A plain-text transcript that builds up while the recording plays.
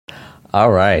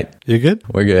All right. You good?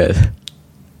 We're good.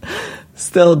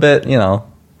 Still a bit,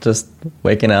 just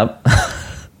waking up.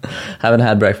 Haven't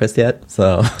had breakfast yet,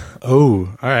 so.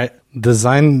 Oh, all right.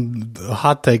 Design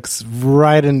hot takes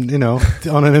right in,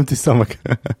 on an empty stomach.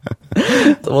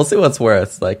 We'll see what's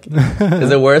worse. Like,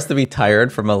 is it worse to be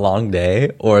tired from a long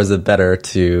day, or is it better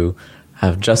to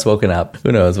have just woken up?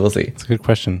 Who knows? We'll see. It's a good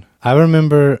question. I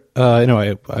remember, I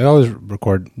always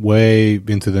record way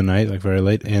into the night, like very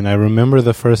late. And I remember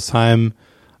the first time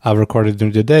I recorded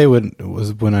during the day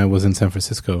was when I was in San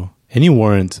Francisco. And you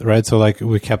weren't, right? So like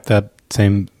we kept that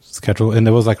same schedule, and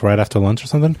it was like right after lunch or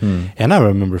something. And I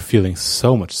remember feeling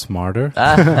so much smarter.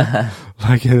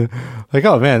 like,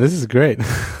 oh man, this is great.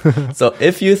 So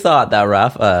if you thought that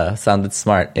Raph sounded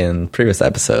smart in previous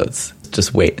episodes,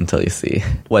 just wait until you see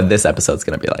what this episode's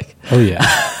going to be like. Oh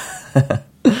yeah.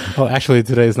 Oh, actually,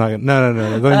 today is not good.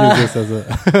 No. Don't use this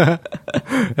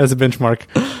as a benchmark.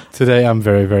 Today, I'm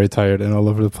very, very tired and all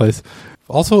over the place.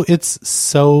 Also, it's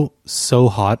so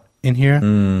hot in here.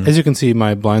 As you can see,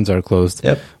 my blinds are closed.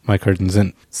 Yep. My curtains,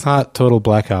 and it's not total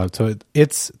blackout. So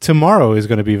it's tomorrow is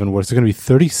going to be even worse. It's going to be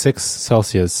 36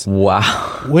 Celsius.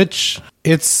 Wow. Which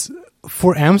it's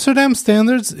for Amsterdam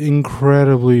standards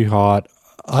incredibly hot.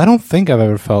 I don't think I've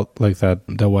ever felt like that,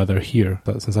 the weather here,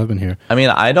 since I've been here. I mean,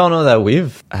 I don't know that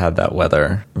we've had that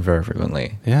weather very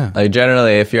frequently. Yeah. Like,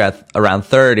 generally, if you're at around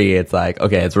 30, it's like,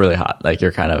 okay, it's really hot. Like,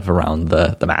 you're kind of around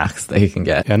the max that you can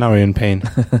get. Yeah, now we're in pain.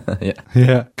 Yeah.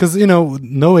 Yeah. Because,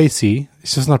 no AC.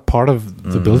 It's just not part of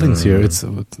the buildings here. It's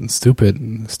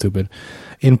stupid.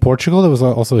 In Portugal, there was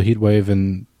also a heat wave,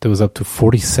 and there was up to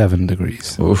 47 degrees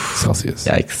Celsius.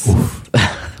 Yikes. Oof.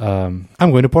 I'm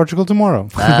going to Portugal tomorrow,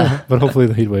 but hopefully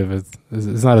the heat wave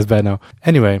is not as bad now.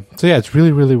 Anyway, so yeah, it's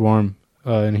really, really warm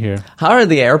in here. How are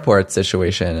the airport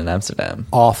situation in Amsterdam?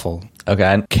 Awful.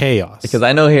 Okay. Chaos. Because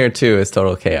I know here too is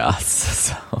total chaos.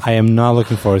 So. I am not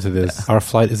looking forward to this. Our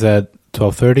flight is at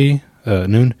 12:30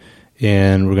 noon,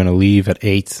 and we're going to leave at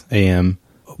 8 a.m.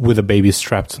 with a baby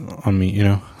strapped on me,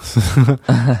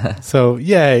 So,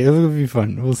 yeah, it'll be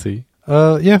fun. We'll see.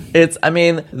 Yeah.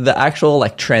 The actual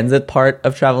transit part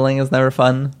of traveling is never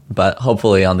fun, but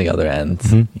hopefully on the other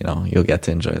end, you'll get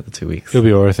to enjoy the 2 weeks. It'll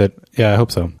be worth it. Yeah, I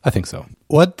hope so. I think so.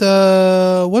 What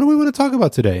do we want to talk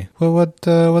about today? Well,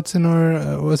 what's in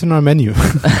our menu?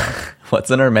 What's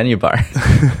in our menu bar?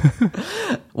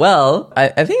 Well, I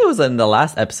think it was in the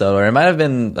last episode, or it might have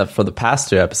been for the past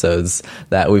 2 episodes,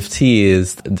 that we've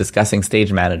teased discussing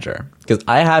Stage Manager. Because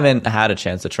I haven't had a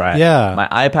chance to try it. Yeah.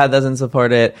 My iPad doesn't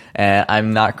support it, and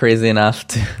I'm not crazy enough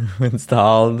to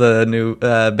install the new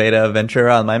beta of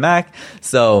Ventura on my Mac.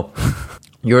 So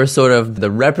you're sort of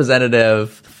the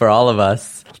representative for all of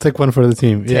us. Take one for the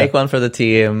team. Take one for the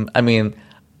team. I mean,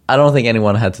 I don't think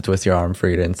anyone had to twist your arm for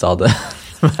you to install the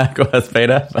macOS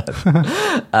beta,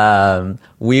 but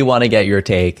we want to get your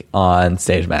take on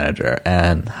Stage Manager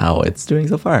and how it's doing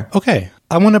so far. Okay.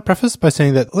 I want to preface by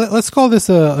saying that let's call this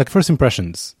a first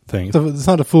impressions thing. So it's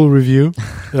not a full review.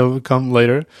 It'll come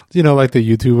later. Like the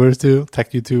YouTubers do,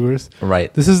 tech YouTubers.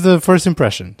 Right. This is the first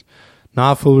impression.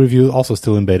 Not a full review, also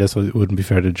still in beta, so it wouldn't be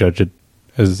fair to judge it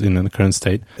as in the current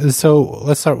state. So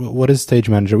let's start with what is Stage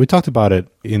Manager. We talked about it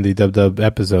in the Dub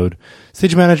episode.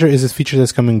 Stage Manager is this feature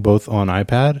that's coming both on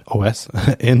iPad, OS,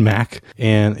 and Mac.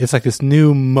 And it's like this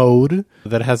new mode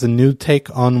that has a new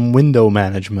take on window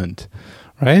management,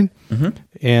 right? Mm-hmm.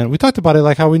 And we talked about it,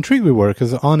 like how intrigued we were,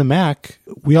 because on a Mac,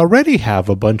 we already have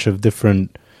a bunch of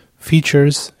different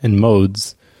features and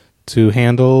modes to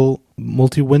handle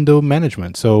multi-window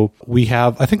management. So we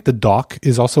have, I think the dock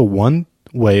is also one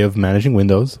way of managing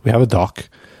windows. We have a dock.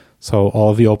 So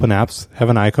all of the open apps have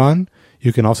an icon.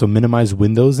 You can also minimize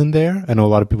windows in there. I know a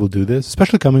lot of people do this,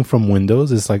 especially coming from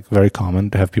Windows. It's very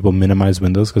common to have people minimize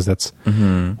windows because that's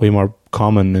way more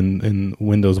common in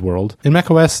Windows world. In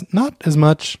macOS, not as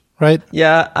much, right?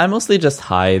 Yeah, I mostly just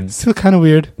hide Still kind of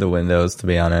weird. the windows, to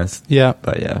be honest. Yeah.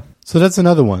 But yeah. So that's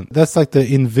another one. That's like the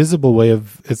invisible way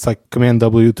of, it's like Command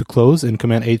W to close and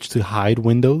Command H to hide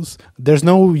windows. There's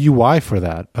no UI for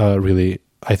that, really,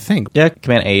 I think. Yeah,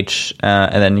 Command H,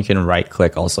 and then you can right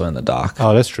click also in the dock.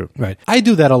 Oh, that's true. Right. I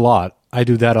do that a lot.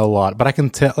 But I can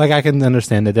tell, I can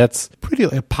understand that that's pretty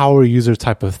a power user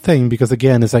type of thing, because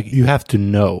again, it's like you have to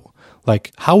know.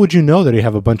 Like, how would you know that you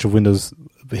have a bunch of windows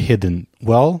hidden?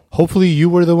 Well, hopefully you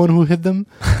were the one who hid them.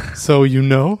 So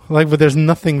but there's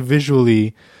nothing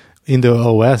visually in the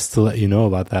OS to let you know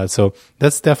about that. So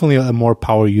that's definitely a more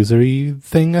power user-y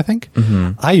thing, I think.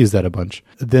 Mm-hmm. I use that a bunch.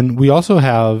 Then we also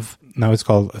have, now it's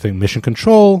called, I think, Mission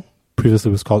Control. Previously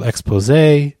it was called Expose.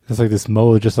 It's like this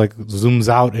mode just like zooms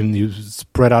out and you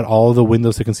spread out all the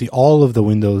windows. So you can see all of the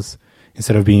windows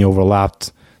instead of being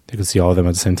overlapped. You can see all of them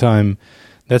at the same time.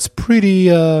 That's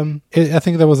pretty, I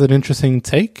think that was an interesting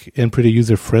take and pretty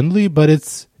user-friendly, but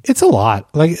it's a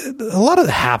lot. Like, a lot of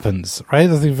it happens, right?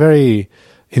 I think very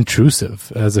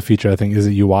intrusive as a feature, I think, is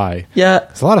a UI.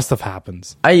 Yeah. So a lot of stuff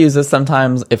happens. I use this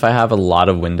sometimes if I have a lot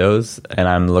of windows and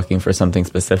I'm looking for something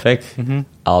specific.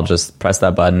 I'll just press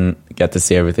that button, get to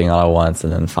see everything all at once,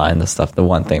 and then find the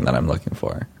one thing that I'm looking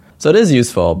for. So it is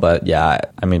useful, but yeah,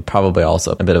 I mean, probably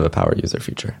also a bit of a power user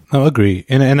feature. I agree.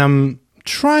 And I'm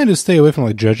trying to stay away from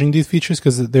like judging these features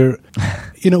because they're,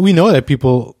 we know that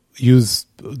people use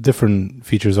different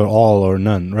features or all or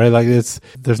none, right? Like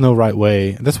there's no right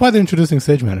way. That's why they're introducing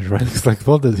Stage Manager, right? It's like,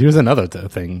 well, here's another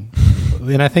thing.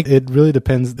 And I think it really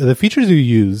depends. The features you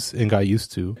use and got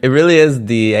used to. It really is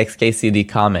the XKCD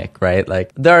comic, right?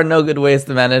 Like, there are no good ways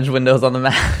to manage Windows on the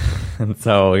Mac. And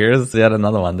so here's yet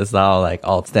another one. This is how like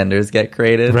alt standards get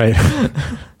created. Right.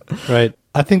 Right.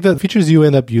 I think the features you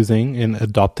end up using and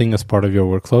adopting as part of your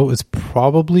workflow is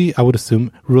probably, I would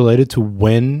assume, related to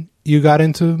when you got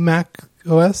into Mac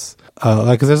OS.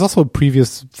 Because there's also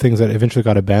previous things that eventually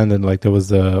got abandoned. Like there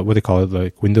was what they call it,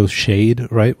 like Windows Shade,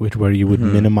 right? Where you would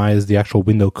minimize the actual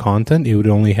window content. You would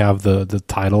only have the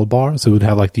title bar. So it would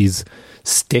have like these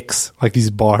sticks, like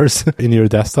these bars in your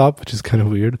desktop, which is kind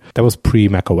of weird. That was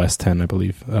pre-Mac OS 10, I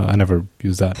believe. I never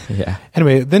used that. Yeah.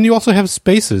 Anyway, then you also have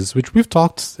Spaces, which we've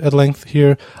talked at length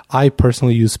here. I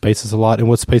personally use Spaces a lot. And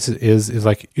what Spaces is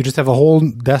like you just have a whole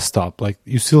desktop. Like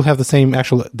you still have the same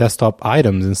actual desktop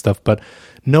items and stuff, but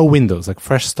no windows, like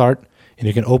fresh start. And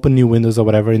you can open new windows or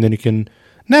whatever, and then you can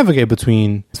navigate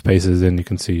between spaces and you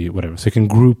can see whatever. So you can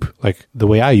group, like the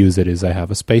way I use it is I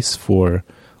have a space for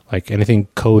like anything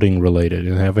coding related,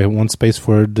 and I have one space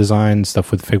for design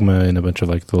stuff with Figma and a bunch of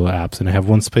like little apps, and I have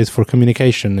one space for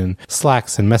communication and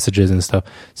Slacks and messages and stuff.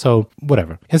 So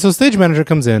whatever. And so Stage Manager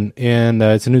comes in, and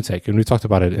it's a new take, and we talked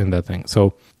about it in that thing.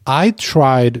 So I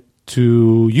tried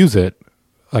to use it,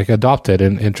 like adopt it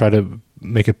and try to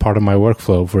make it part of my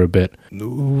workflow for a bit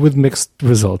with mixed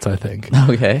results, I think.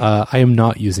 Okay. I am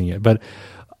not using it, but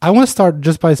I want to start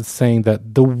just by saying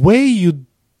that the way you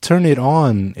turn it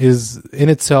on is in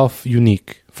itself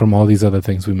unique from all these other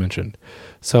things we mentioned.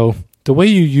 So the way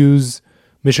you use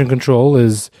mission control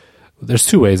is, there's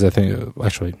two ways, I think.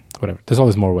 Actually, whatever. There's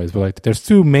always more ways, but like there's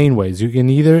two main ways. You can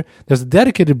there's a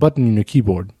dedicated button in your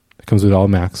keyboard that comes with all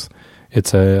Macs.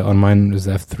 It's on mine is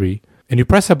F3. And you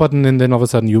press that button and then all of a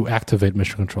sudden you activate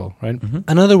mission control, right?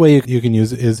 Another way you can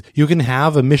use it is you can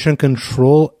have a mission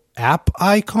control app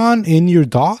icon in your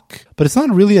dock, but it's not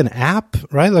really an app,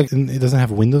 right? Like it doesn't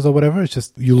have windows or whatever. It's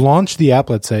just you launch the app,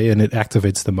 let's say, and it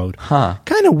activates the mode.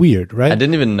 Kind of weird, right? I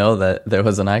didn't even know that there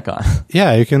was an icon.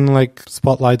 Yeah, you can like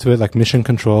spotlight to it like mission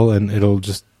control and it'll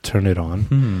just turn it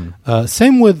on.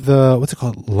 Same with what's it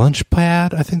called?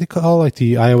 Launchpad, I think they call like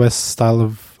the iOS style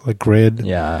of like grid.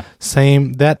 Yeah.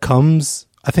 Same. That comes,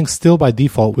 I think, still by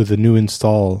default with the new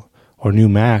install or new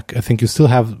Mac. I think you still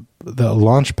have the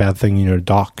Launchpad thing in your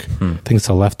dock. I think it's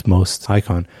the leftmost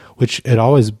icon, which it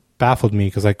always baffled me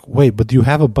because like, wait, but you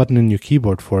have a button in your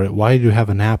keyboard for it. Why do you have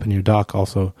an app in your dock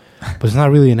also? But it's not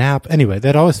really an app. Anyway,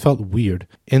 that always felt weird.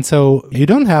 And so you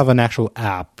don't have an actual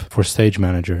app for Stage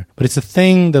Manager, but it's a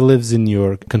thing that lives in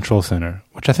your control center,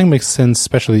 which I think makes sense,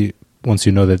 especially once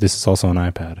you know that this is also an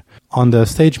iPad. On the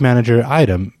Stage Manager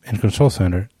item in Control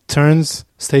Center, turns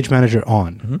Stage Manager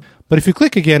on. But if you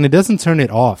click again, it doesn't turn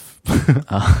it off.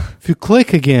 If you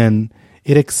click again,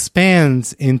 it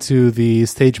expands into the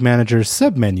Stage Manager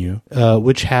submenu,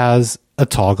 which has a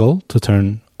toggle to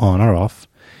turn on or off.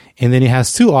 And then it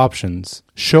has two options: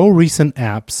 show recent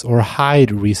apps or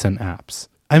hide recent apps.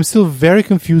 I'm still very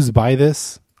confused by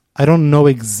this. I don't know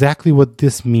exactly what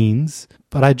this means,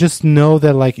 but I just know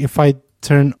that like if I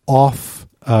turn off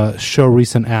show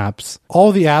recent apps,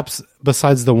 all the apps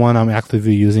besides the one I'm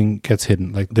actively using gets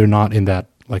hidden. Like they're not in that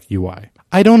like UI.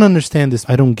 I don't understand this.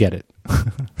 I don't get it.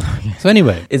 So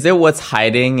anyway. Is it what's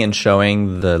hiding and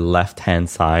showing the left-hand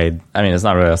side? I mean, it's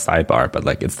not really a sidebar, but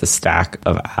like it's the stack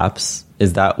of apps.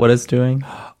 Is that what it's doing?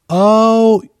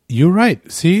 Oh, you're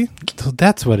right. See? So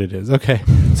that's what it is. Okay.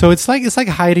 So it's like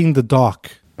hiding the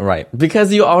dock. Right.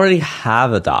 Because you already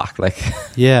have a dock. Like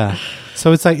yeah.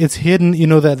 So it's like it's hidden, you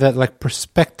know, that like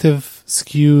perspective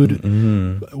skewed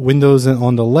windows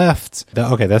on the left.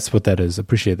 Okay, that's what that is.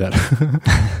 Appreciate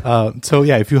that. So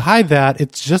yeah, if you hide that,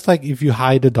 it's just like if you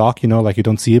hide the dock, you know, like you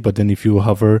don't see it, but then if you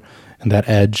hover and that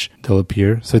edge, they'll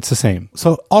appear. So it's the same.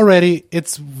 So already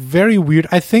it's very weird.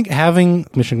 I think having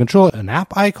Mission Control, an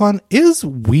app icon, is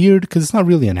weird because it's not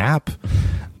really an app.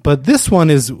 But this one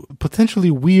is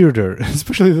potentially weirder,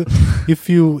 especially if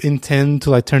you intend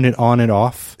to like turn it on and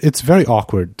off. It's very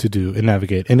awkward to do and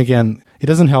navigate. And again, it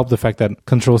doesn't help the fact that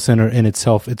Control Center in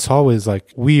itself, it's always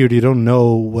like weird. You don't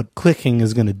know what clicking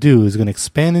is going to do. Is it going to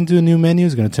expand into a new menu?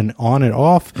 Is it going to turn it on and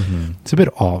off? It's a bit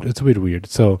odd. It's a bit weird.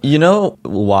 So you know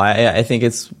why I think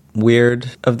it's weird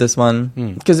of this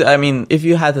one? Because I mean, if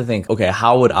you had to think, okay,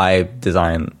 how would I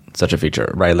design such a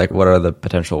feature, right? Like, what are the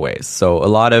potential ways? So a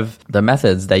lot of the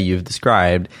methods that you've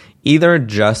described either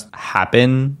just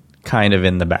happen kind of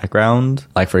in the background,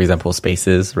 like for example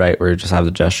spaces, right, where you just have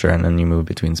the gesture and then you move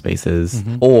between spaces,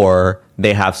 or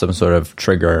they have some sort of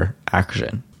trigger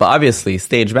action. But obviously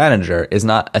Stage Manager is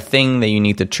not a thing that you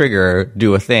need to trigger,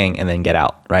 do a thing, and then get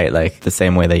out, right? Like the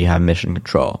same way that you have Mission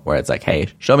Control, where it's like, hey,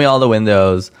 show me all the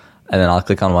windows, and then I'll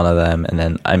click on one of them, and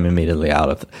then I'm immediately out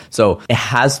of it. So it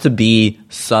has to be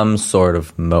some sort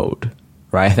of mode,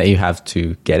 right, that you have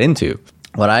to get into.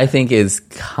 What I think is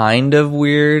kind of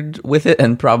weird with it,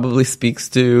 and probably speaks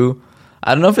to,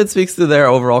 I don't know if it speaks to their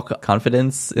overall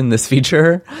confidence in this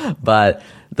feature, but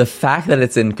the fact that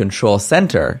it's in Control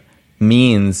Center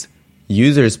means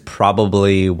users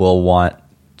probably will want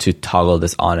to toggle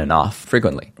this on and off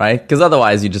frequently, right? Because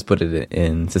otherwise you just put it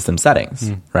in system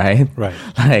settings, right? Right.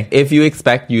 Like if you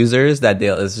expect users that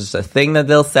it's just a thing that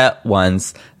they'll set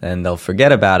once and they'll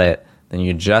forget about it, then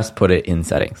you just put it in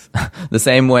settings. The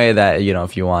same way that, you know,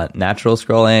 if you want natural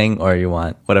scrolling or you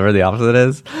want whatever the opposite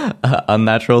is,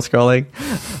 unnatural scrolling,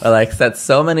 or like set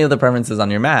so many of the preferences on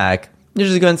your Mac, you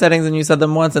just go in settings and you set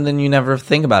them once and then you never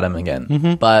think about them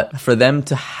again. But for them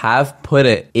to have put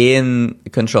it in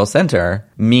Control Center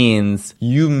means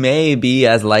you may be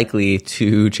as likely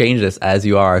to change this as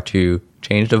you are to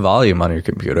change the volume on your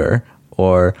computer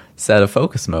or set a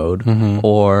focus mode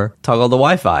or toggle the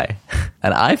Wi-Fi.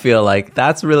 And I feel like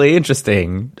that's really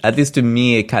interesting. At least to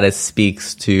me, it kind of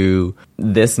speaks to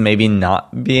this maybe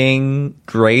not being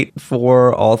great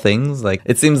for all things. Like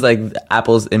it seems like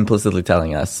Apple's implicitly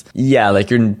telling us, yeah, like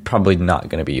you're probably not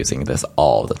going to be using this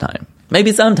all the time.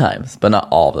 Maybe sometimes, but not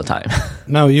all the time.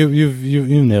 No,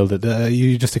 you nailed it.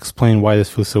 You just explained why this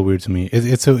feels so weird to me.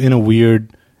 It's in a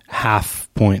weird half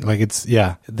point. Like it's,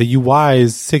 yeah, the UI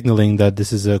is signaling that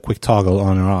this is a quick toggle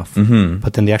on or off.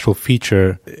 But then the actual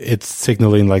feature, it's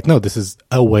signaling like, no, this is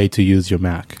a way to use your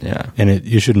Mac. Yeah. And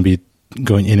you shouldn't be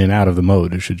going in and out of the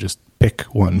mode. You should just pick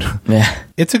one. Yeah.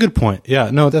 It's a good point.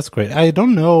 Yeah, no, that's great. I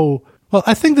don't know. Well,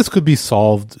 I think this could be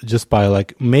solved just by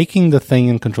like making the thing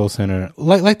in Control Center,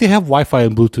 like they have Wi-Fi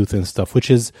and Bluetooth and stuff,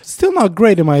 which is still not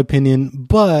great in my opinion.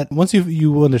 But once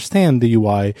you understand the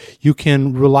UI, you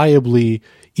can reliably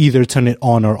either turn it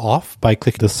on or off by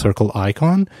clicking the circle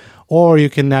icon, or you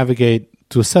can navigate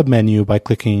to a submenu by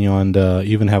clicking on the,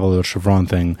 you even have a little chevron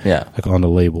thing, like on the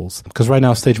labels. Because right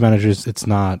now, Stage Managers, it's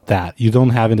not that. You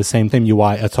don't have in the same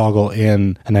UI a toggle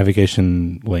and a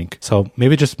navigation link. So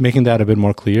maybe just making that a bit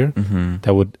more clear,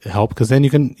 that would help, because then you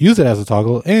can use it as a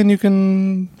toggle and you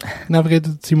can navigate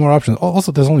to see more options.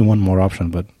 Also, there's only one more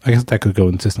option, but I guess that could go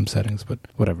in system settings, but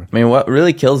whatever. I mean, what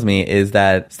really kills me is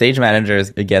that Stage Managers,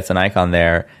 it gets an icon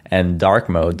there and dark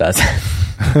mode doesn't.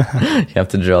 You have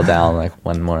to drill down like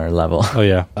one more level. Oh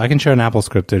yeah, I can share an Apple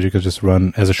script that you could just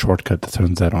run as a shortcut that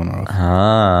turns that on or off.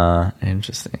 Ah,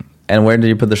 interesting. And where did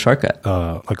you put the shortcut?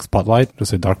 Like Spotlight, just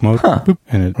say dark mode, boop,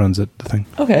 and it runs it, the thing.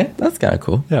 Okay, that's kind of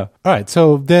cool. Yeah. All right,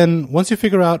 so then once you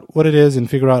figure out what it is and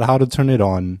figure out how to turn it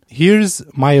on, here's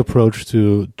my approach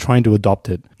to trying to adopt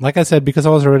it. Like I said, because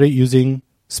I was already using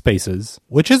Spaces,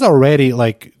 which is already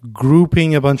like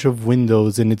grouping a bunch of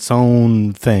windows in its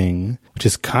own thing, which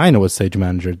is kind of what Stage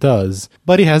Manager does,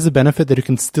 but it has the benefit that you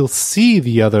can still see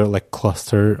the other like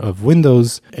cluster of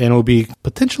windows, and it'll be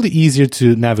potentially easier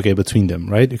to navigate between them,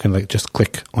 right? You can like just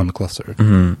click on the cluster.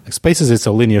 Like Spaces, it's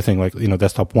a linear thing, like, you know,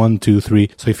 desktop 1, 2,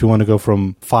 3. So if you want to go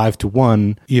from 5 to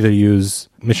 1, either use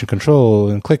Mission Control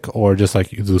and click, or just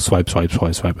like you do swipe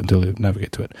until you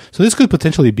navigate to it. So this could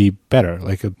potentially be better,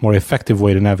 like a more effective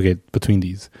way to navigate between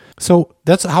these. So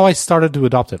that's how I started to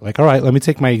adopt it. Like, all right, let me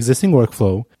take my existing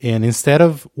workflow, and instead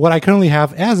of what I currently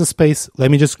have as a space, let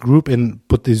me just group and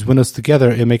put these windows together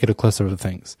and make it a cluster of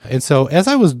things. And so as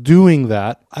I was doing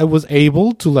that, I was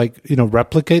able to like, you know,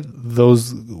 replicate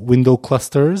those window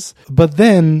clusters. But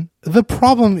then the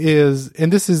problem is,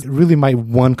 and this is really my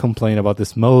one complaint about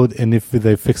this mode, and if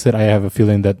they fix it, I have a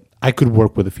feeling that I could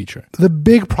work with the feature. The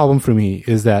big problem for me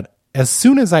is that as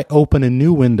soon as I open a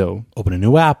new window, open a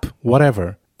new app,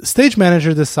 whatever, Stage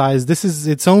Manager decides this is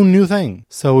its own new thing.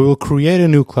 So it will create a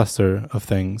new cluster of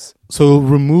things. So it will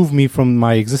remove me from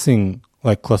my existing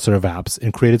like cluster of apps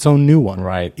and create its own new one.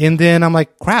 Right. And then I'm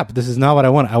like, crap, this is not what I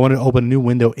want. I want to open a new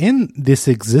window in this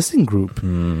existing group.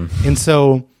 And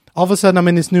so all of a sudden I'm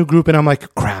in this new group and I'm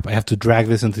like, crap, I have to drag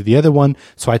this into the other one.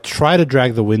 So I try to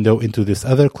drag the window into this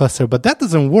other cluster, but that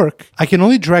doesn't work. I can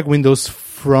only drag windows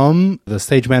from the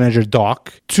Stage Manager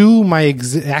dock to my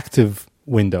active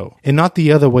window and not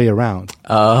the other way around.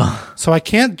 So I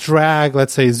can't drag,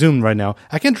 let's say Zoom right now.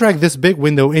 I can't drag this big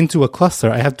window into a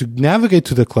cluster. I have to navigate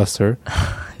to the cluster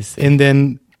and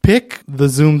then pick the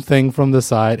Zoom thing from the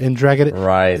side and drag it.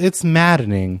 Right. It's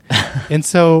maddening. And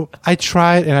so I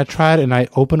tried and I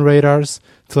opened Radars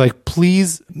to like,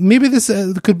 please, maybe this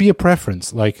could be a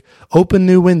preference, like open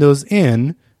new windows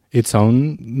in its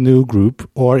own new group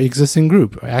or existing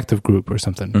group, or active group or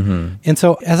something. And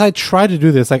so as I try to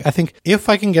do this, like I think if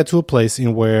I can get to a place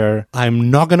in where I'm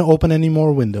not going to open any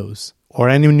more windows or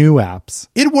any new apps,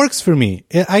 it works for me.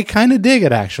 I kind of dig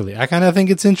it, actually. I kind of think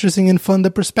it's interesting and fun,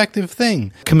 the perspective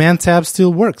thing. Command tab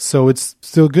still works, so it's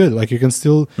still good. Like you can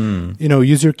still,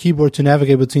 use your keyboard to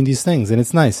navigate between these things, and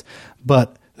it's nice.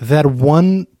 But that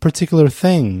one particular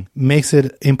thing makes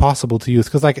it impossible to use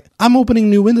because like I'm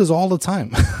opening new windows all the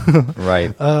time.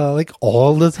 Right. Like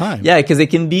all the time. Yeah, because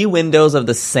it can be windows of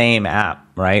the same app,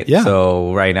 right? Yeah.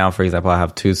 So right now, for example, I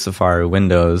have 2 Safari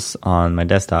windows on my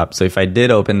desktop. So if I did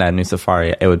open that new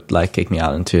Safari, it would like kick me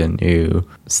out into a new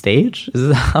stage. Is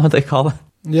that how they call it?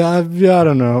 Yeah, I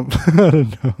don't know. I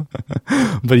don't know.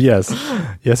 But yes,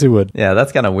 it would. Yeah,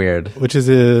 that's kind of weird. Which is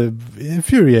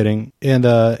infuriating. And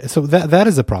so that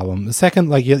is a problem. The second,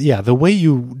 like, the way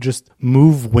you just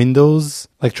move windows,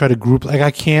 like try to group, like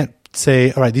I can't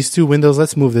say, all right, these 2 windows,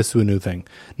 let's move this to a new thing.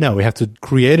 No, we have to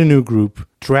create a new group,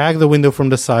 drag the window from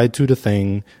the side to the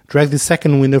thing, drag the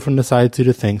second window from the side to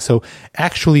the thing. So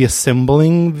actually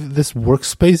assembling this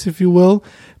workspace, if you will,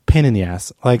 pain in the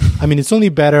ass. Like, I mean, it's only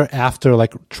better after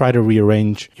like try to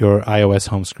rearrange your iOS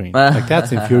home screen. Like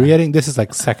that's infuriating. This is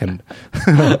like second,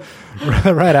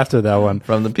 right after that one.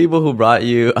 From the people who brought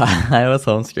you iOS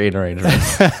home screen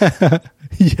arrangements.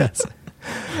 Yes.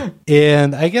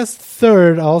 And I guess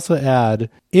third, I'll also add,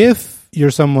 if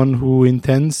you're someone who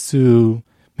intends to,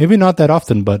 maybe not that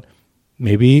often, but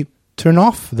maybe turn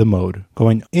off the mode,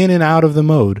 going in and out of the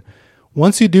mode.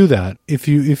 Once you do that, if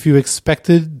you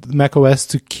expected macOS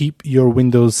to keep your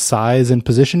Windows size and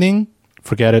positioning,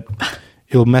 forget it.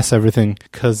 It'll mess everything.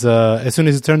 Because as soon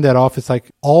as you turn that off, it's like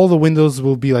all the windows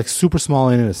will be like super small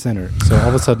and in the center. So all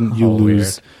of a sudden you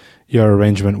lose your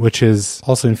arrangement, which is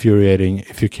also infuriating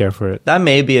if you care for it. That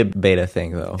may be a beta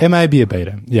thing, though. It might be a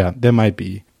beta. Yeah, there might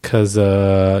be. Because,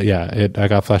 I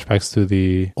got flashbacks to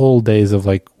the old days of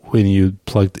like when you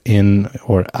plugged in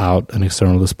or out an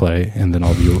external display, and then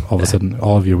all of a sudden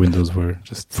all of your windows were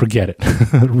just, forget it,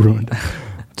 ruined.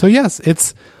 So yes,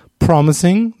 it's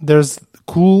promising. There's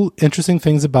cool, interesting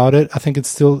things about it. I think it's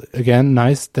still, again,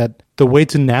 nice that the way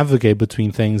to navigate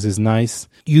between things is nice.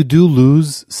 You do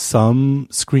lose some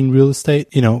screen real estate,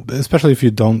 especially if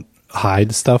you don't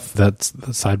hide stuff. That's the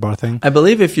sidebar thing. I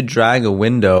believe if you drag a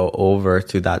window over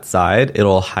to that side,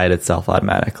 it'll hide itself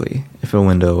automatically if a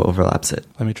window overlaps it.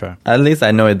 Let me try. At least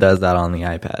I know it does that on the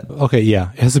iPad. Okay,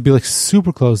 yeah. It has to be like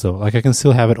super close though. Like I can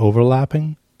still have it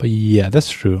overlapping. But yeah, that's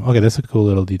true. Okay, that's a cool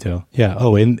little detail. Yeah.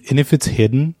 Oh, and if it's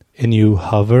hidden and you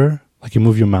hover, like you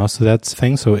move your mouse to that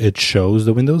thing so it shows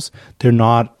the windows, they're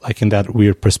not like in that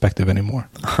weird perspective anymore.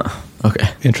 Okay.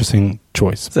 Interesting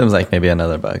choice. Seems like maybe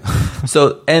another bug.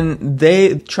 So, and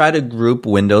they try to group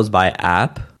windows by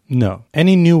app? No.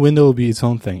 Any new window will be its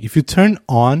own thing. If you turn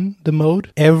on the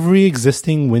mode, every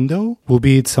existing window will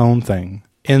be its own thing.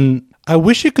 And I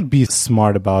wish you could be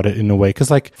smart about it in a way.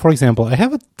 Because, like, for example, I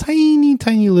have a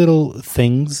tiny little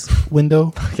things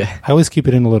window. Okay. I always keep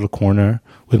it in a little corner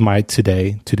with my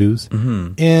to-dos.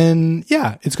 Mm-hmm. And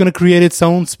yeah, it's going to create its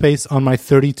own space on my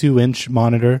 32-inch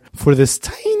monitor for this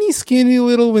tiny, skinny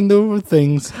little window of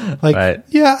things. Like, right.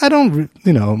 Yeah, I don't,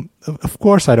 of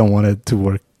course I don't want it to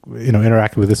work,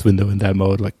 interact with this window in that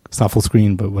mode. Like, it's not full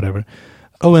screen, but whatever.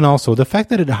 Oh, and also the fact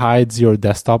that it hides your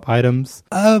desktop items.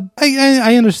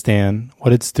 I understand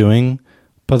what it's doing,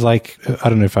 but like, I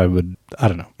don't know if I would, I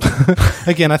don't know.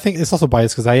 Again, I think it's also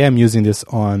biased because I am using this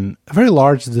on a very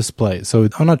large display. So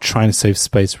I'm not trying to save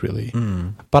space really.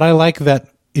 Mm. But I like that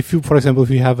for example, if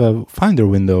you have a Finder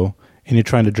window and you're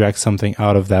trying to drag something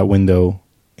out of that window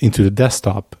into the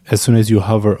desktop, as soon as you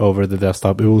hover over the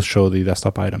desktop, it will show the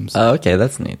desktop items. Oh, okay,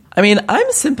 that's neat. I mean,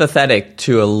 I'm sympathetic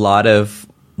to a lot of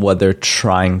what they're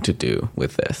trying to do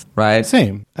with this, right?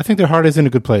 Same. I think their heart is in a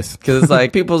good place. Because it's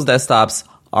like people's desktops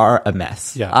are a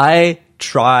mess. Yeah. I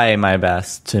try my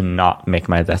best to not make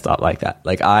my desktop like that.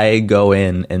 Like I go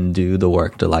in and do the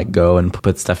work to like go and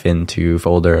put stuff into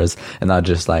folders and not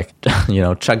just like,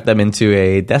 chuck them into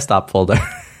a desktop folder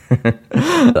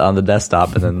on the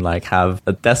desktop and then like have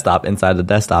a desktop inside the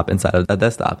desktop inside of a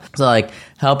desktop. So like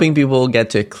helping people get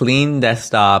to a clean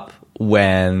desktop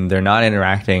when they're not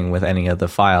interacting with any of the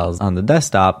files on the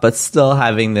desktop, but still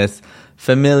having this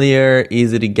familiar,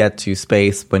 easy to get to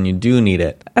space when you do need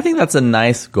it. I think that's a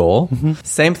nice goal.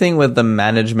 Same thing with the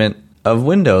management of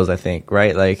windows, I think,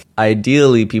 right? Like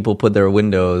ideally people put their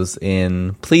windows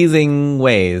in pleasing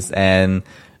ways, and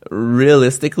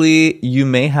realistically you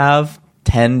may have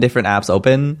 10 different apps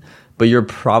open, but you're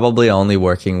probably only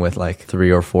working with like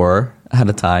 3 or 4 at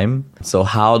a time. So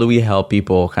how do we help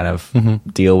people kind of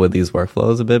deal with these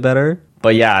workflows a bit better?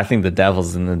 But yeah, I think the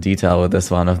devil's in the detail with this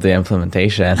one of the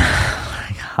implementation.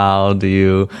 How do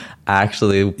you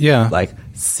actually like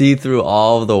see through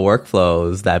all of the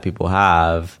workflows that people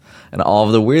have and all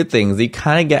of the weird things you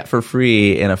kind of get for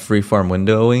free in a freeform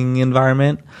windowing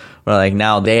environment, where like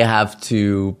now they have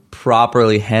to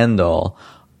properly handle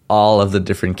all of the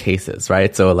different cases,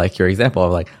 right? So like your example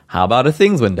of like, how about a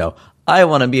things window? I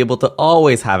want to be able to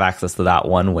always have access to that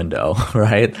one window,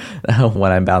 right?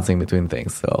 When I'm bouncing between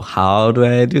things. So how do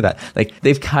I do that? Like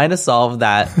they've kind of solved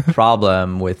that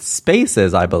problem with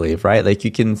spaces, I believe, right? Like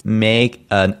you can make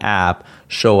an app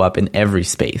show up in every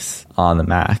space on the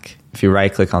Mac. If you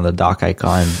right click on the dock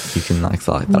icon, you can like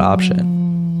select that option.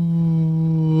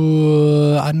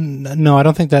 No, I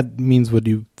don't think that means what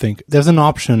you think. There's an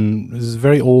option. This is a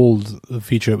very old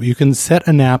feature. You can set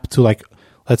an app to like,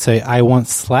 let's say I want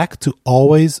Slack to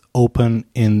always open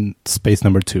in space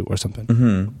number 2 or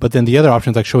something. But then the other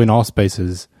option is like showing all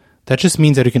spaces. That just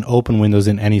means that you can open windows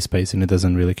in any space, and it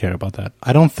doesn't really care about that.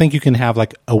 I don't think you can have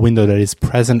like a window that is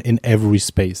present in every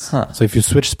space. So if you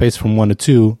switch space from 1 to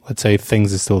 2, let's say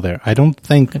things is still there. I don't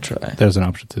think there's an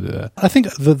option to do that. I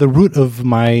think the root of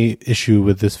my issue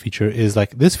with this feature is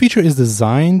like this feature is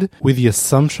designed with the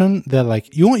assumption that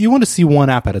like you want to see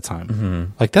one app at a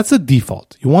time. Like that's a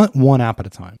default. You want one app at a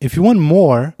time. If you want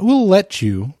more, we'll let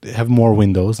you have more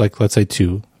windows, like let's say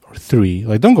 2 or 3.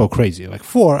 Like don't go crazy. Like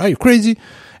 4, are you crazy?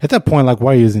 At that point, like,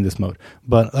 why are you using this mode?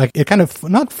 But like, it kind of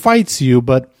not fights you,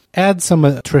 but adds some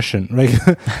attrition, right?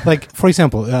 Like, for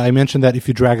example, I mentioned that if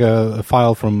you drag a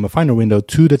file from a Finder window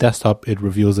to the desktop, it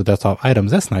reveals the desktop items.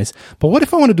 That's nice. But what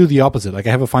if I want to do the opposite? Like, I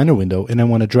have a Finder window and I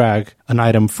want to drag an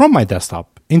item from my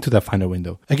desktop into that Finder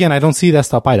window. Again, I don't see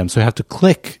desktop items, so I have to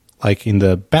click like in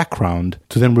the background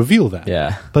to then reveal that.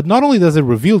 Yeah. But not only does it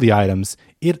reveal the items,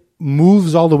 it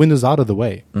moves all the windows out of the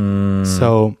way.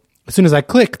 So as soon as I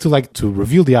click to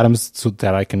reveal the items so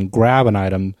that I can grab an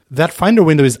item, that Finder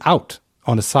window is out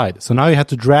on the side. So now you have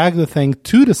to drag the thing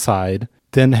to the side,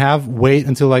 then wait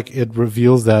until like it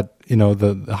reveals that,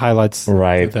 the highlights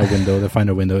that window, the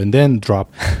Finder window, and then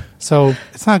drop. So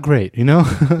it's not great,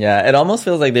 Yeah, it almost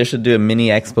feels like they should do a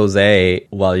mini expose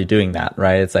while you're doing that,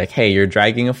 right? It's like, hey, you're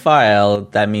dragging a file.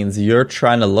 That means you're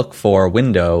trying to look for a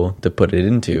window to put it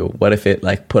into. What if it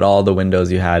like put all the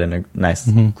windows you had in a nice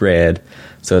grid,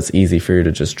 so it's easy for you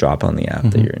to just drop on the app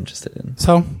that you're interested in?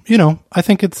 So, I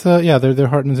think it's, their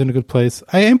heart is in a good place.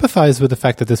 I empathize with the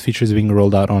fact that this feature is being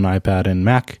rolled out on iPad and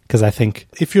Mac, because I think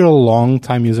if you're a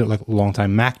long-time user, like a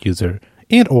long-time Mac user,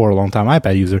 and or a long-time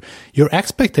iPad user, your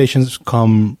expectations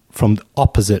come from the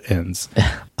opposite ends.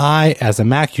 I, as a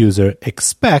Mac user,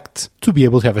 expect to be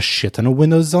able to have a shit ton of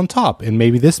windows on top, and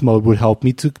maybe this mode would help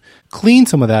me to clean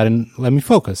some of that and let me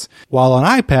focus. While on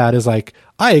iPad is like,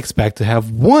 I expect to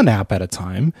have one app at a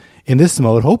time, and this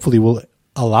mode hopefully will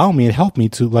allow me and help me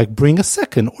to like bring a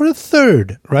second or a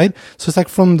third, right? So it's like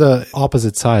from the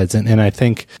opposite sides, and I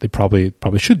think they probably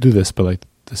should do this, but like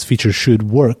this feature should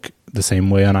work the same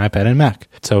way on iPad and Mac.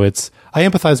 So I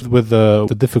empathize with the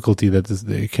difficulty that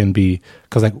it can be,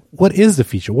 because like, what is the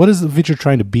feature? What is the feature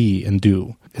trying to be and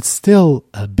do? It's still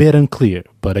a bit unclear.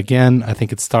 But again, I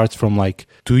think it starts from like,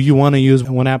 do you want to use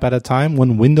one app at a time,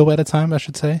 one window at a time, I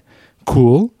should say?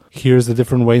 Cool. Here's a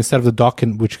different way. Instead of the dock,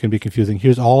 which can be confusing,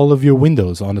 here's all of your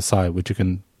windows on the side, which you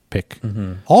can pick.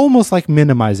 Almost like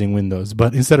minimizing windows,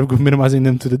 but instead of minimizing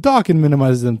them to the dock, it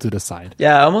minimizes them to the side.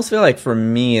 Yeah, I almost feel like for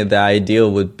me, the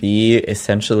ideal would be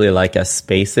essentially like a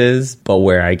spaces, but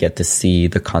where I get to see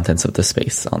the contents of the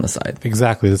space on the side.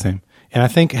 Exactly the same. And I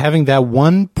think having that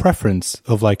one preference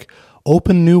of like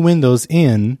open new windows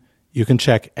in, you can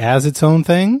check as its own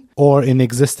thing or in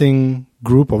existing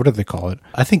group or whatever they call it.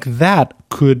 I think that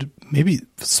could maybe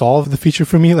solve the feature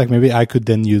for me. Like maybe I could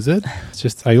then use it. It's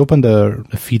just I opened the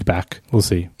feedback. We'll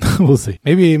see. We'll see.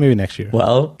 Maybe next year.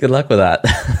 Well, good luck with that.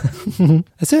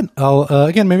 That's it. I'll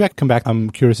again, maybe I can come back. I'm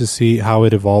curious to see how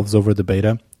it evolves over the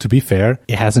beta. To be fair,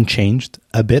 it hasn't changed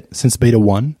a bit since beta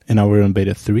 1, and now we're in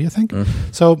beta 3, I think.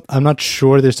 So I'm not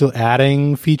sure they're still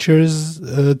adding features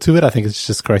to it. I think it's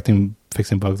just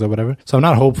fixing bugs or whatever. So I'm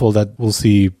not hopeful that we'll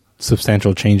see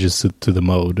substantial changes to the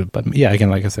mode. But yeah,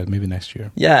 again, like I said, maybe next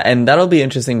year. Yeah, and that'll be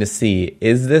interesting to see.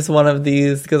 Is this one of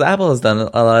these? Because Apple has done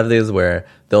a lot of these where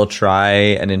they'll try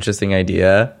an interesting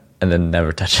idea and then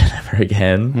never touch it ever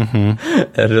again.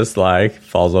 It just like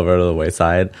falls over to the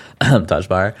wayside. Touch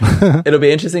bar. It'll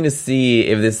be interesting to see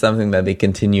if this is something that they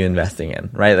continue investing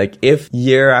in, right? Like if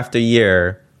year after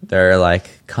year, they're like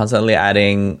constantly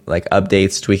adding like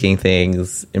updates, tweaking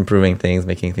things, improving things,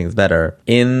 making things better.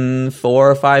 In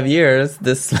 4 or 5 years,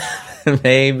 this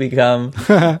may become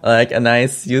like a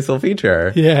nice, useful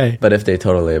feature. Yay. But if they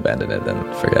totally abandon it,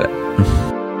 then forget it.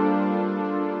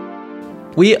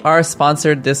 We are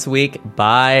sponsored this week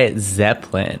by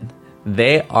Zeppelin.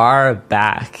 They are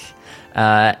back.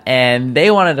 And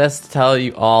they wanted us to tell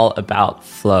you all about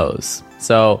flows.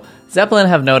 So Zeppelin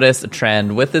have noticed a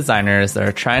trend with designers that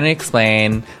are trying to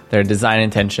explain their design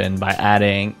intention by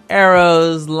adding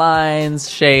arrows, lines,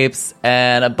 shapes,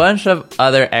 and a bunch of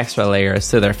other extra layers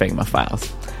to their Figma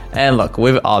files. And look,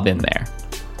 we've all been there.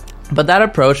 But that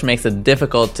approach makes it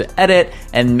difficult to edit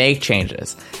and make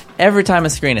changes. Every time a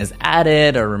screen is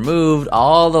added or removed,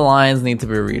 all the lines need to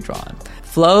be redrawn.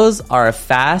 Flows are a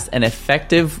fast and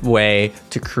effective way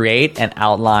to create and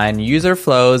outline user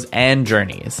flows and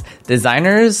journeys.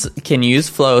 Designers can use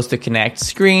flows to connect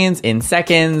screens in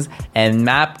seconds and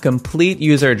map complete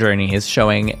user journeys,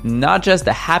 showing not just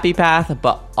the happy path,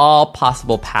 but all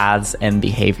possible paths and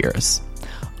behaviors.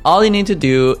 All you need to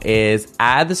do is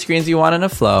add the screens you want in a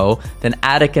flow, then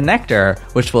add a connector,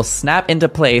 which will snap into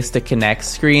place to connect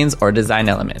screens or design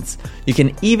elements. You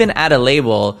can even add a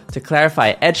label to clarify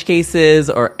edge cases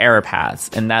or error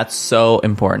paths, and that's so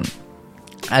important.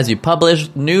 As you publish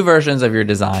new versions of your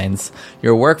designs,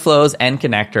 your workflows and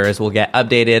connectors will get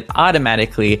updated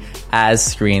automatically as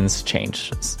screens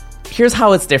change. Here's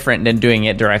how it's different than doing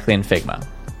it directly in Figma.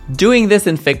 Doing this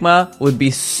in Figma would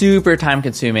be super time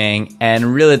consuming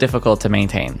and really difficult to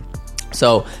maintain.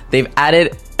 So they've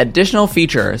added additional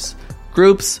features,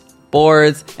 groups,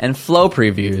 boards, and flow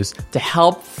previews to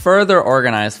help further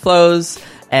organize flows.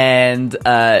 And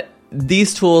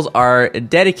these tools are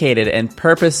dedicated and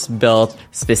purpose-built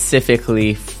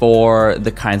specifically for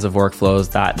the kinds of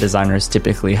workflows that designers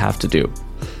typically have to do.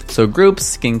 So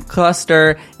groups can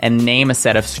cluster and name a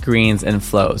set of screens and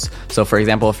flows. So for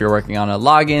example, if you're working on a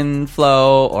login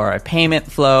flow or a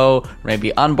payment flow,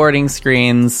 maybe onboarding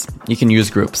screens, you can use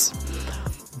groups.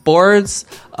 Boards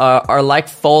are like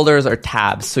folders or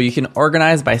tabs, so you can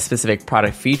organize by specific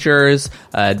product features,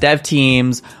 dev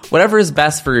teams, whatever is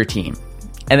best for your team.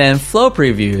 And then flow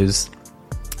previews,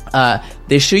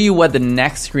 they show you what the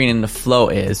next screen in the flow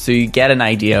is, so you get an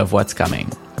idea of what's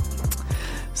coming.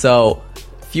 So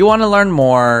if you want to learn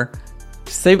more,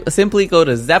 simply go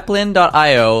to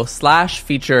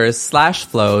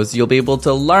zeppelin.io/features/flows. You'll be able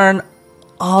to learn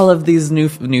all of these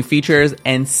new features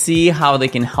and see how they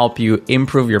can help you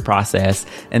improve your process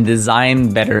and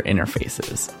design better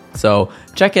interfaces. So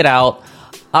check it out.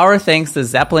 Our thanks to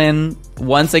Zeppelin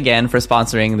once again for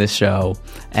sponsoring this show.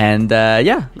 And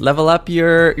level up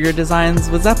your designs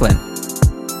with Zeppelin.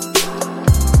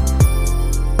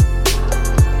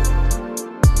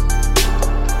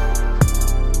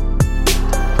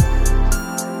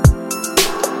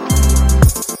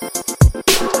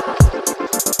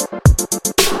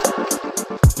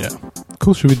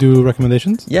 Cool. Should we do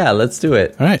recommendations? Yeah, let's do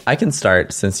it. All right. I can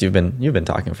start since you've been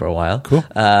talking for a while. Cool.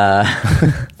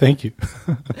 Thank you.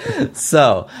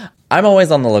 So I'm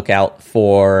always on the lookout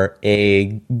for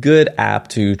a good app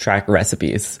to track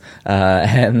recipes.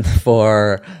 And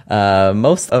for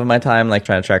most of my time, like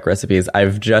trying to track recipes,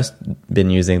 I've just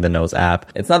been using the Notes app.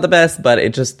 It's not the best, but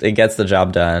it gets the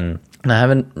job done. And I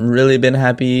haven't really been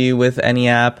happy with any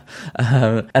app.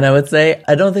 And I would say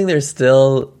I don't think there's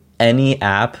still any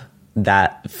app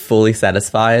that fully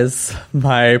satisfies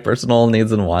my personal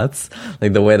needs and wants,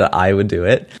 like the way that I would do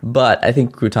it. But I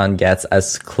think Crouton gets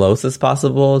as close as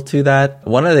possible to that.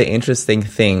 One of the interesting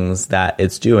things that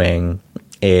it's doing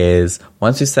is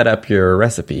once you set up your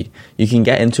recipe, you can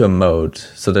get into a mode.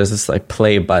 So there's this like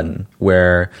play button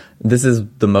where this is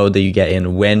the mode that you get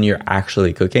in when you're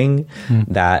actually cooking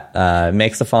that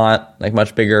makes the font like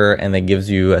much bigger and then gives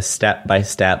you a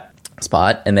step-by-step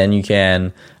spot, and then you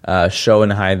can show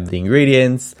and hide the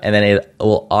ingredients, and then it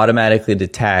will automatically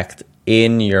detect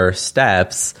in your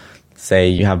steps, say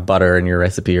you have butter in your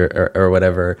recipe or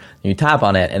whatever, you tap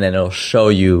on it and then it'll show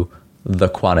you the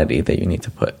quantity that you need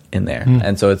to put in there.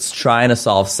 And so it's trying to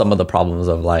solve some of the problems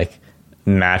of like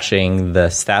matching the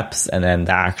steps and then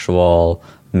the actual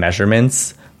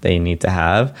measurements that you need to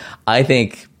have. I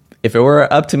think if it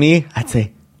were up to me, I'd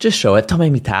say, just show it. Don't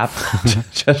make me tap.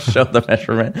 Just show the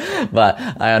measurement. But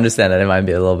I understand that it might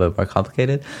be a little bit more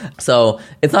complicated. So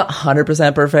it's not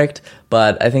 100% perfect,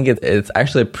 but I think it's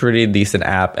actually a pretty decent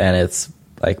app, and it's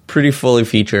like pretty fully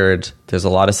featured. There's a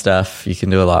lot of stuff. You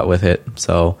can do a lot with it.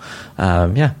 So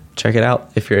yeah, check it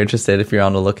out if you're interested, if you're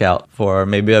on the lookout for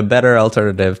maybe a better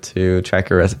alternative to track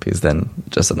your recipes than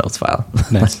just a notes file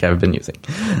like I've been using.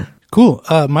 Cool.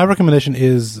 My recommendation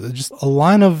is just a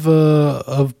line of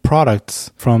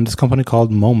products from this company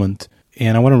called Moment,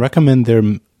 and I want to recommend their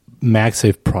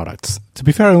MagSafe products. To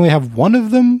be fair, I only have one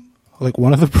of them, like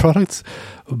one of the products,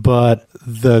 but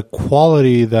the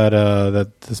quality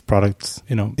that this product,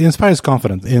 inspires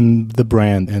confidence in the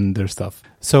brand and their stuff.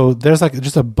 So there's like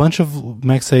just a bunch of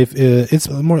MagSafe. It's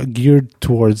more geared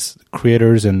towards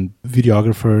creators and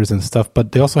videographers and stuff,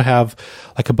 but they also have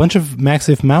like a bunch of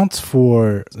MagSafe mounts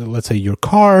for, let's say, your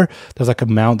car. There's like a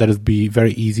mount that is be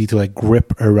very easy to like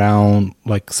grip around,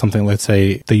 like something, let's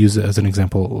say they use it as an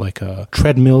example, like a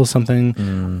treadmill or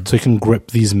something. So you can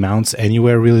grip these mounts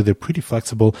anywhere, really. They're pretty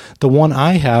flexible. The one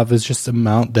I have is just a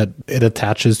mount that it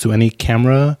attaches to any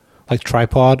camera, like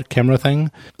tripod camera thing.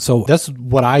 So that's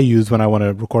what I use when I want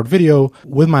to record video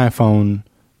with my iPhone,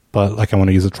 but like I want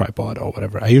to use a tripod or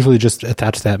whatever. I usually just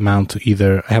attach that mount to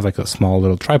either, I have like a small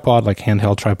little tripod, like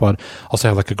handheld tripod. Also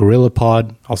have like a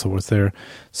GorillaPod, also works there.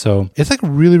 So it's like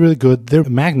really, really good. Their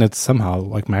magnets somehow,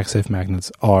 like MagSafe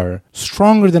magnets, are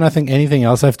stronger than I think anything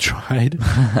else I've tried.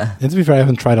 And to be fair, I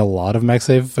haven't tried a lot of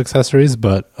MagSafe accessories,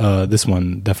 but this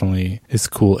one definitely is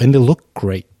cool. And they look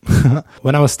great.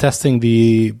 When I was testing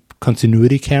the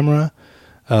continuity camera,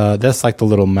 that's like the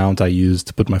little mount I use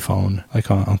to put my phone like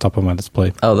on top of my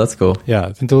display. Oh, that's cool. Yeah,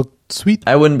 I think they look sweet.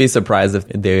 I wouldn't be surprised if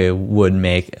they would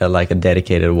make a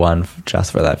dedicated one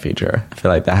just for that feature. I feel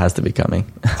like that has to be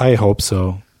coming. I hope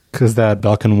so, because that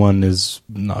Belkin one is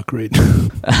not great.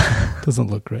 Doesn't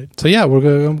look great. So yeah, I'm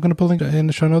going to put a link in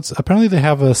the show notes. Apparently they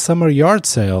have a summer yard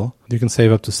sale. You can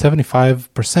save up to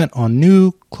 75% on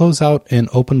new closeout and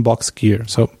open box gear.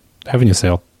 So having a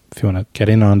sale, if you want to get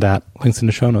in on that, links in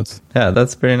the show notes. Yeah,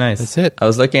 that's pretty nice. That's it. I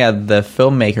was looking at the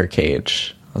filmmaker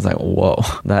cage. I was like, whoa,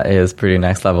 that is pretty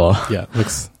next level. Yeah,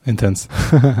 looks intense.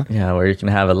 Yeah, where you can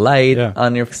have a light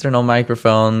on your external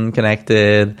microphone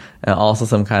connected, and also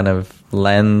some kind of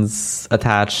lens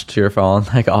attached to your phone,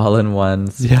 like all in one.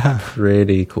 Yeah.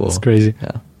 Pretty cool. It's crazy.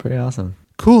 Yeah, pretty awesome.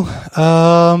 Cool.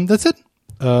 That's it.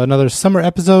 Another summer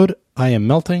episode. I am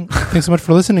melting. Thanks so much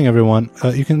for listening, everyone.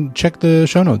 You can check the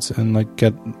show notes and like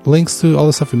get links to all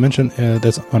the stuff we mentioned.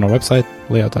 That's on our website,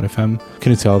 layout.fm.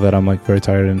 Can you tell that I'm like very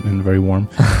tired and very warm?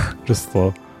 Just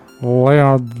slow.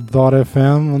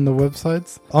 Layout.fm on the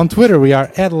websites. On Twitter, we are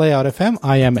at layoutfm.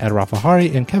 I am at Rafa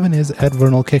Hari, and Kevin is at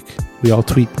Vernal Kick. We all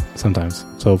tweet sometimes,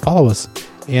 so follow us.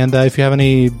 And if you have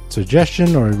any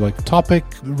suggestion or like topic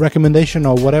recommendation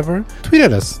or whatever, tweet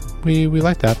at us. We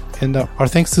like that. And our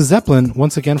thanks to Zeppelin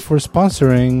once again for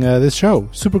sponsoring this show.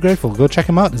 Super grateful. Go check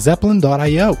them out,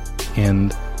 zeppelin.io.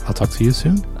 And I'll talk to you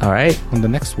soon. All right. On the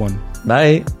next one.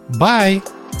 Bye. Bye.